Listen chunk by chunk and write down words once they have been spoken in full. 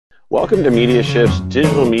Welcome to MediaShift's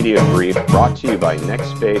Digital Media Brief, brought to you by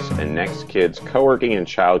NextSpace and NextKids Co-working and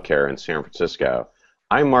Childcare in San Francisco.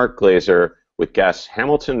 I'm Mark Glaser with guests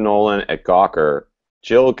Hamilton Nolan at Gawker,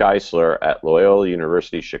 Jill Geisler at Loyola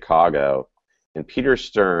University Chicago, and Peter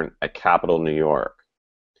Sterne at Capital New York.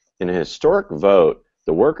 In a historic vote,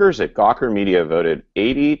 the workers at Gawker Media voted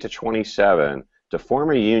 80 to 27 to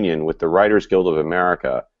form a union with the Writers Guild of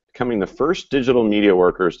America, becoming the first digital media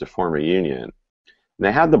workers to form a union. And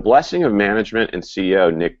they had the blessing of management and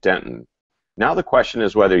CEO Nick Denton. Now the question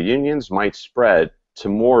is whether unions might spread to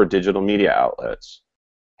more digital media outlets.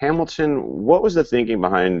 Hamilton, what was the thinking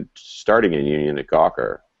behind starting a union at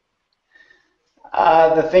Gawker?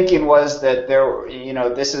 The thinking was that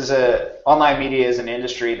online media is an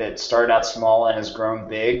industry that started out small and has grown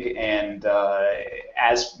big, and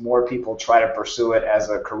as more people try to pursue it as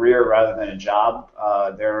a career rather than a job,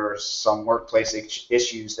 there are some workplace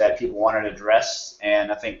issues that people wanted to address,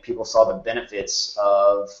 and I think people saw the benefits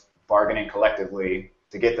of bargaining collectively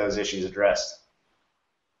to get those issues addressed.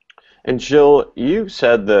 And Jill, you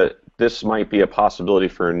said that this might be a possibility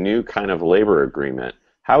for a new kind of labor agreement.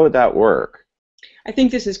 How would that work? I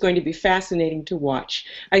think this is going to be fascinating to watch.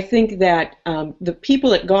 I think that the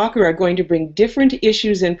people at Gawker are going to bring different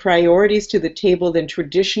issues and priorities to the table than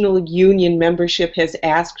traditional union membership has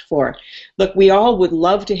asked for. Look, we all would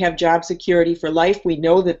love to have job security for life. We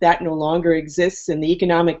know that that no longer exists in the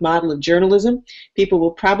economic model of journalism. People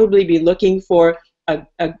will probably be looking for a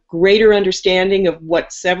greater understanding of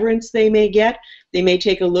what severance they may get. They may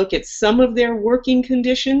take a look at some of their working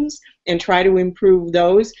conditions and try to improve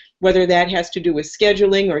those, whether that has to do with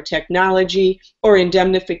scheduling or technology or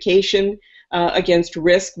indemnification against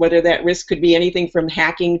risk, whether that risk could be anything from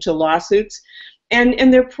hacking to lawsuits.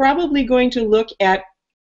 And they're probably going to look at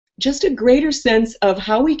just a greater sense of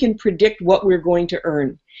how we can predict what we're going to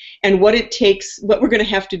earn and what it takes, what we're going to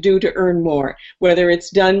have to do to earn more, whether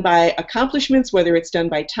it's done by accomplishments, whether it's done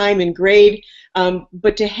by time and grade,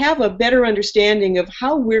 but to have a better understanding of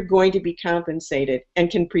how we're going to be compensated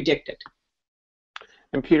and can predict it.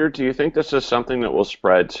 And Peter, do you think this is something that will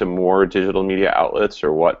spread to more digital media outlets,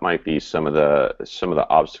 or what might be some of the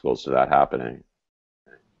obstacles to that happening?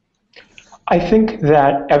 I think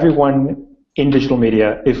that everyone in digital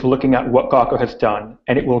media is looking at what Gawker has done,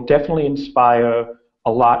 and it will definitely inspire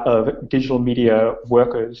a lot of digital media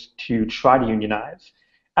workers to try to unionize.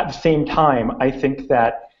 At the same time, I think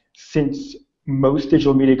that since most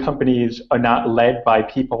digital media companies are not led by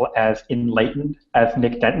people as enlightened as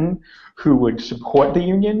Nick Denton, who would support the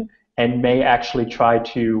union and may actually try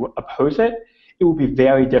to oppose it, it will be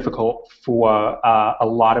very difficult for a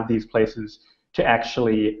lot of these places to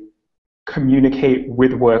actually communicate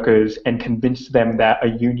with workers and convince them that a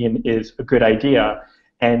union is a good idea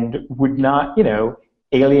and would not,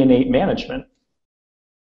 alienate management.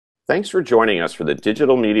 Thanks for joining us for the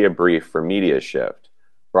Digital Media Brief for MediaShift,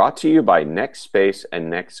 brought to you by NextSpace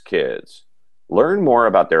and NextKids. Learn more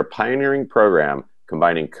about their pioneering program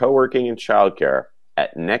combining co-working and childcare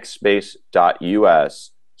at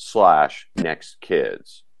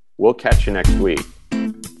nextspace.us/nextkids. We'll catch you next week.